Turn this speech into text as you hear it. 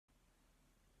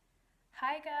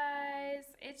Hi guys,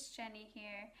 it's Jenny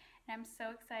here, and I'm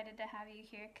so excited to have you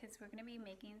here because we're going to be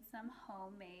making some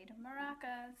homemade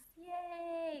maracas.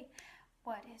 Yay!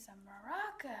 What is a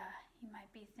maraca? You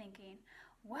might be thinking.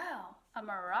 Well, a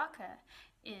maraca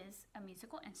is a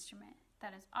musical instrument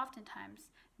that is oftentimes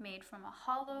made from a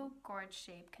hollow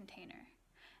gourd-shaped container.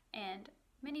 And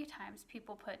many times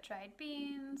people put dried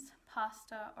beans,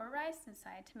 pasta, or rice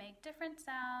inside to make different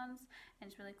sounds, and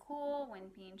it's really cool when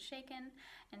being shaken.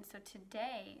 And so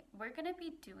today we're going to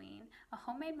be doing a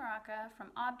homemade maraca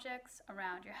from objects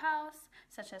around your house,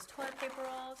 such as toilet paper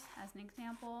rolls, as an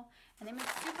example. And they make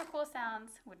super cool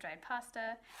sounds with dried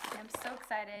pasta. And I'm so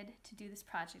excited to do this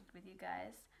project with you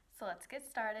guys. So let's get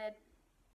started.